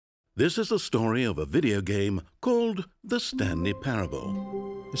This is the story of a video game called The Stanley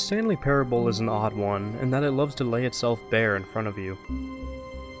Parable. The Stanley Parable is an odd one, in that it loves to lay itself bare in front of you.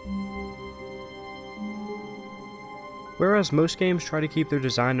 Whereas most games try to keep their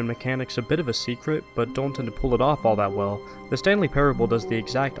design and mechanics a bit of a secret, but don't tend to pull it off all that well, the Stanley Parable does the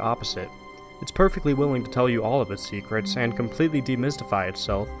exact opposite. It's perfectly willing to tell you all of its secrets and completely demystify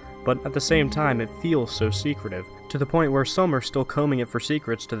itself, but at the same time it feels so secretive, to the point where some are still combing it for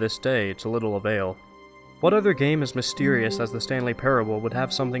secrets to this day to little avail. What other game as mysterious as the Stanley Parable would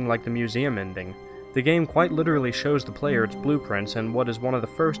have something like the museum ending? The game quite literally shows the player its blueprints and what is one of the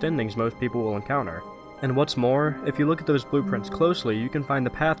first endings most people will encounter. And what's more, if you look at those blueprints closely, you can find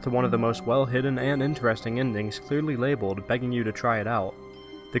the path to one of the most well-hidden and interesting endings clearly labeled, begging you to try it out.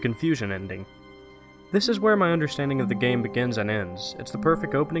 The confusion ending. This is where my understanding of the game begins and ends. It's the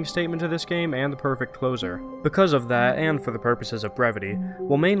perfect opening statement to this game and the perfect closer. Because of that, and for the purposes of brevity,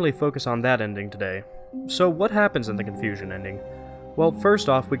 we'll mainly focus on that ending today. So what happens in the confusion ending? Well, first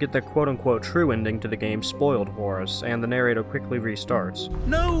off, we get the quote-unquote true ending to the game spoiled for us, and the narrator quickly restarts.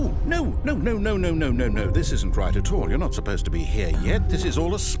 No, this isn't right at all. You're not supposed to be here yet. This is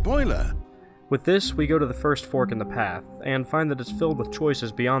all a spoiler. With this, we go to the first fork in the path, and find that it's filled with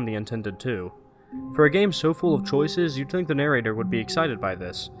choices beyond the intended two. For a game so full of choices, you'd think the narrator would be excited by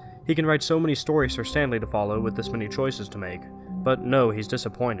this. He can write so many stories for Stanley to follow with this many choices to make. But no, he's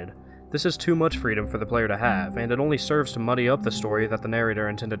disappointed. This is too much freedom for the player to have, and it only serves to muddy up the story that the narrator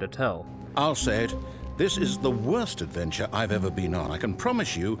intended to tell. I'll say it. This is the worst adventure I've ever been on. I can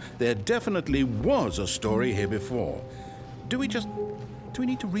promise you there definitely was a story here before. Do we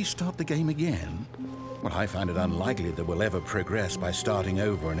need to restart the game again? Well, I find it unlikely that we'll ever progress by starting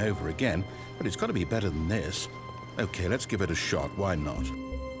over and over again, but it's got to be better than this. Okay, let's give it a shot. Why not?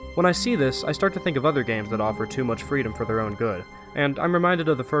 When I see this, I start to think of other games that offer too much freedom for their own good, and I'm reminded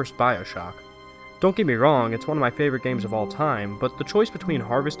of the first BioShock. Don't get me wrong, it's one of my favorite games of all time, but the choice between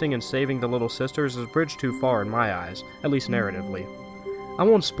harvesting and saving the little sisters is bridged too far in my eyes, at least narratively. I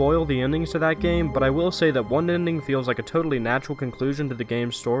won't spoil the endings to that game, but I will say that one ending feels like a totally natural conclusion to the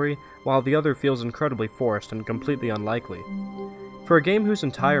game's story, while the other feels incredibly forced and completely unlikely. For a game whose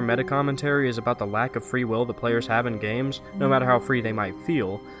entire meta-commentary is about the lack of free will the players have in games, no matter how free they might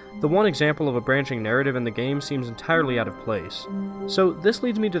feel, the one example of a branching narrative in the game seems entirely out of place. So this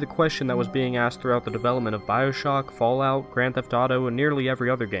leads me to the question that was being asked throughout the development of BioShock, Fallout, Grand Theft Auto, and nearly every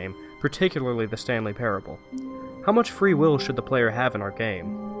other game, particularly the Stanley Parable. How much free will should the player have in our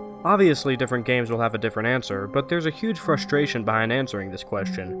game? Obviously, different games will have a different answer, but there's a huge frustration behind answering this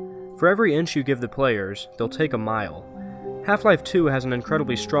question. For every inch you give the players, they'll take a mile. Half-Life 2 has an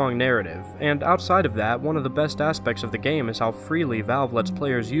incredibly strong narrative, and outside of that, one of the best aspects of the game is how freely Valve lets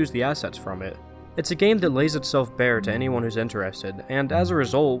players use the assets from it. It's a game that lays itself bare to anyone who's interested, and as a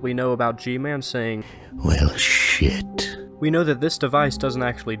result, we know about G-Man saying, "Well, shit." We know that this device doesn't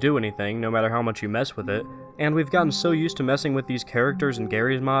actually do anything, no matter how much you mess with it, and we've gotten so used to messing with these characters in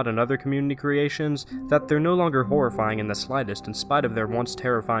Gary's Mod and other community creations that they're no longer horrifying in the slightest in spite of their once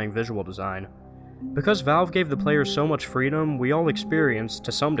terrifying visual design. Because Valve gave the players so much freedom, we all experienced,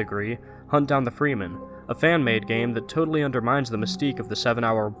 to some degree, Hunt Down the Freeman, a fan-made game that totally undermines the mystique of the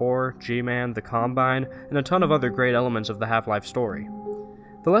 7-Hour War, G-Man, the Combine, and a ton of other great elements of the Half-Life story.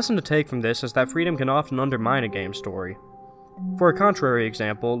 The lesson to take from this is that freedom can often undermine a game's story. For a contrary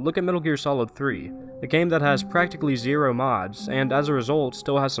example, look at Metal Gear Solid 3, a game that has practically zero mods, and as a result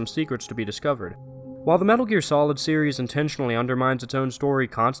still has some secrets to be discovered. While the Metal Gear Solid series intentionally undermines its own story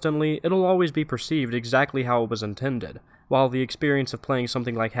constantly, it'll always be perceived exactly how it was intended, while the experience of playing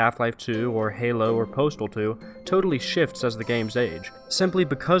something like Half-Life 2 or Halo or Postal 2 totally shifts as the games age, simply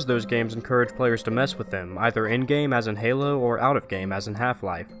because those games encourage players to mess with them, either in-game as in Halo or out-of-game as in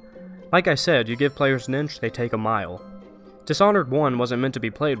Half-Life. Like I said, you give players an inch, they take a mile. Dishonored 1 wasn't meant to be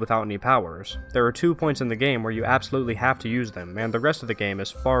played without any powers. There are 2 points in the game where you absolutely have to use them, and the rest of the game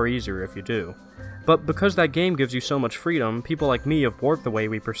is far easier if you do. But because that game gives you so much freedom, people like me have warped the way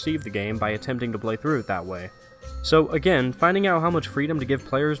we perceive the game by attempting to play through it that way. So again, finding out how much freedom to give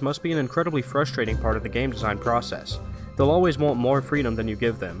players must be an incredibly frustrating part of the game design process. They'll always want more freedom than you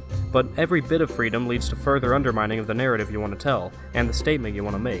give them, but every bit of freedom leads to further undermining of the narrative you want to tell, and the statement you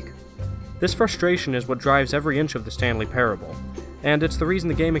want to make. This frustration is what drives every inch of the Stanley Parable, and it's the reason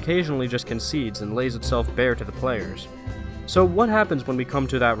the game occasionally just concedes and lays itself bare to the players. So what happens when we come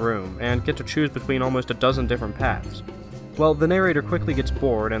to that room, and get to choose between almost a dozen different paths? Well, the narrator quickly gets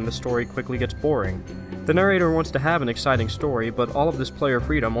bored, and the story quickly gets boring. The narrator wants to have an exciting story, but all of this player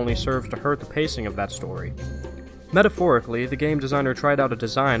freedom only serves to hurt the pacing of that story. Metaphorically, the game designer tried out a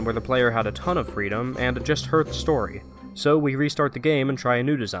design where the player had a ton of freedom, and it just hurt the story. So we restart the game and try a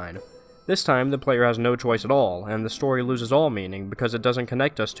new design. This time, the player has no choice at all, and the story loses all meaning because it doesn't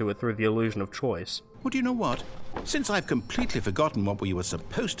connect us to it through the illusion of choice. Well, do you know what? Since I've completely forgotten what we were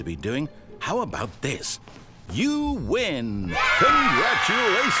supposed to be doing, how about this? You win!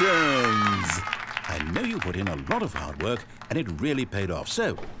 Congratulations! I know you put in a lot of hard work, and it really paid off,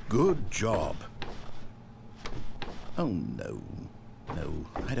 so good job. Oh, no. No,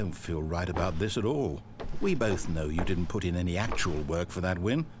 I don't feel right about this at all. We both know you didn't put in any actual work for that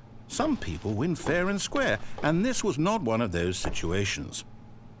win. Some people win fair and square, and this was not one of those situations.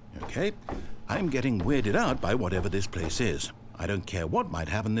 Okay, I'm getting weirded out by whatever this place is. I don't care what might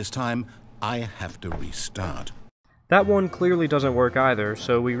happen this time, I have to restart. That one clearly doesn't work either,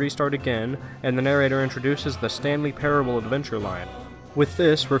 so we restart again, and the narrator introduces the Stanley Parable adventure line. With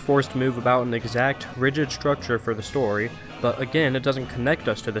this, we're forced to move about an exact, rigid structure for the story, but again, it doesn't connect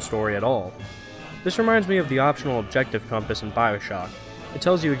us to the story at all. This reminds me of the optional objective compass in BioShock. It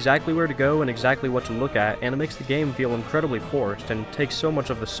tells you exactly where to go and exactly what to look at, and it makes the game feel incredibly forced and takes so much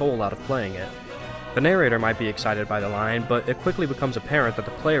of the soul out of playing it. The narrator might be excited by the line, but it quickly becomes apparent that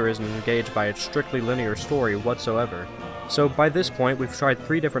the player isn't engaged by its strictly linear story whatsoever. So by this point, we've tried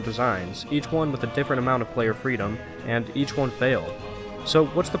 3 different designs, each one with a different amount of player freedom, and each one failed. So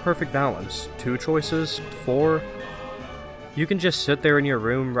what's the perfect balance? 2 choices? 4? You can just sit there in your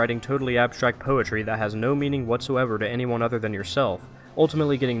room writing totally abstract poetry that has no meaning whatsoever to anyone other than yourself,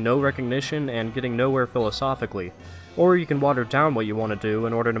 ultimately getting no recognition and getting nowhere philosophically. Or you can water down what you want to do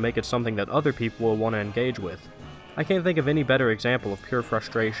in order to make it something that other people will want to engage with. I can't think of any better example of pure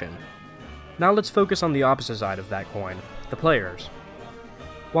frustration. Now let's focus on the opposite side of that coin, the players.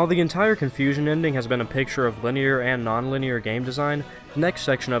 While the entire Confusion ending has been a picture of linear and non-linear game design, the next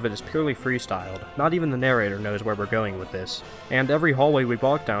section of it is purely freestyled. Not even the narrator knows where we're going with this. And every hallway we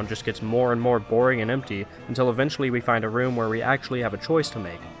walk down just gets more and more boring and empty until eventually we find a room where we actually have a choice to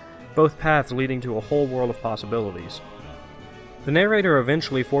make, both paths leading to a whole world of possibilities. The narrator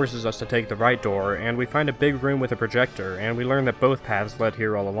eventually forces us to take the right door, and we find a big room with a projector, and we learn that both paths led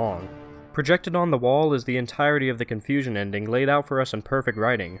here all along. Projected on the wall is the entirety of the Confusion ending laid out for us in perfect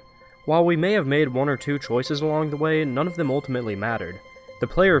writing. While we may have made 1 or 2 choices along the way, none of them ultimately mattered. The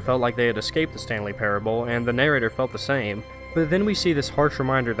player felt like they had escaped the Stanley Parable, and the narrator felt the same, but then we see this harsh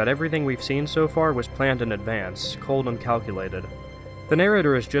reminder that everything we've seen so far was planned in advance, cold and calculated. The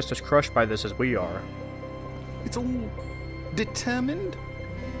narrator is just as crushed by this as we are. It's all determined?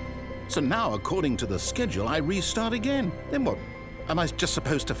 So now, according to the schedule, I restart again. Then what? Am I just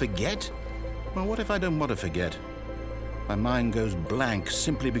supposed to forget? Well, what if I don't want to forget? My mind goes blank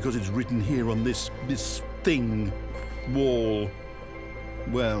simply because it's written here on this thing, wall.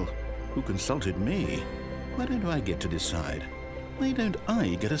 Well, who consulted me? Why don't I get to decide? Why don't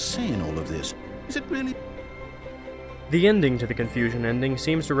I get a say in all of this? Is it really... The ending to the Confusion ending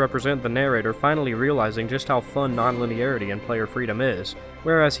seems to represent the narrator finally realizing just how fun non-linearity and player freedom is,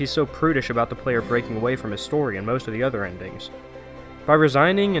 whereas he's so prudish about the player breaking away from his story in most of the other endings. By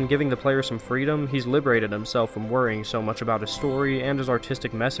resigning and giving the player some freedom, he's liberated himself from worrying so much about his story and his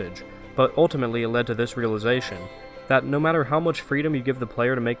artistic message, but ultimately it led to this realization, that no matter how much freedom you give the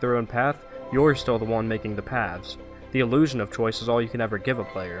player to make their own path, you're still the one making the paths. The illusion of choice is all you can ever give a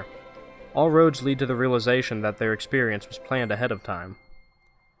player. All roads lead to the realization that their experience was planned ahead of time.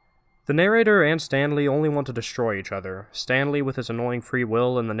 The narrator and Stanley only want to destroy each other, Stanley with his annoying free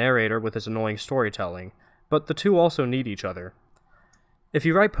will and the narrator with his annoying storytelling, but the two also need each other. If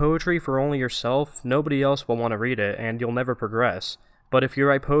you write poetry for only yourself, nobody else will want to read it and you'll never progress, but if you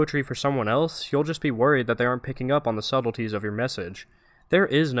write poetry for someone else, you'll just be worried that they aren't picking up on the subtleties of your message. There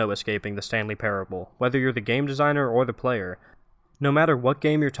is no escaping the Stanley Parable, whether you're the game designer or the player. No matter what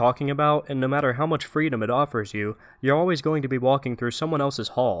game you're talking about, and no matter how much freedom it offers you, you're always going to be walking through someone else's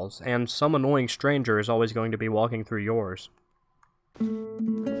halls, and some annoying stranger is always going to be walking through yours.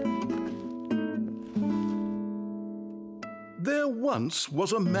 There once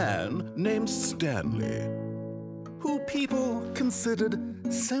was a man named Stanley, who people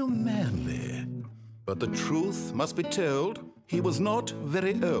considered so manly. But the truth must be told, he was not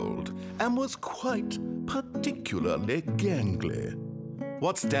very old, and was quite particularly gangly.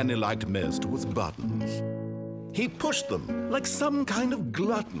 What Stanley liked most was buttons. He pushed them like some kind of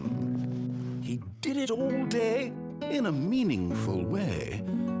glutton. He did it all day in a meaningful way,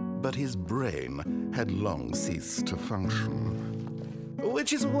 but his brain had long ceased to function.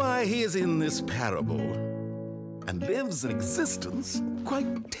 Which is why he is in this parable, and lives an existence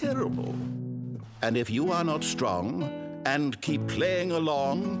quite terrible. And if you are not strong, and keep playing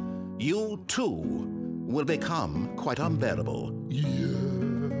along, you too will become quite unbearable. Yes.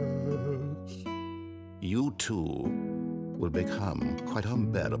 You too will become quite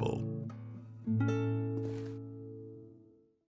unbearable.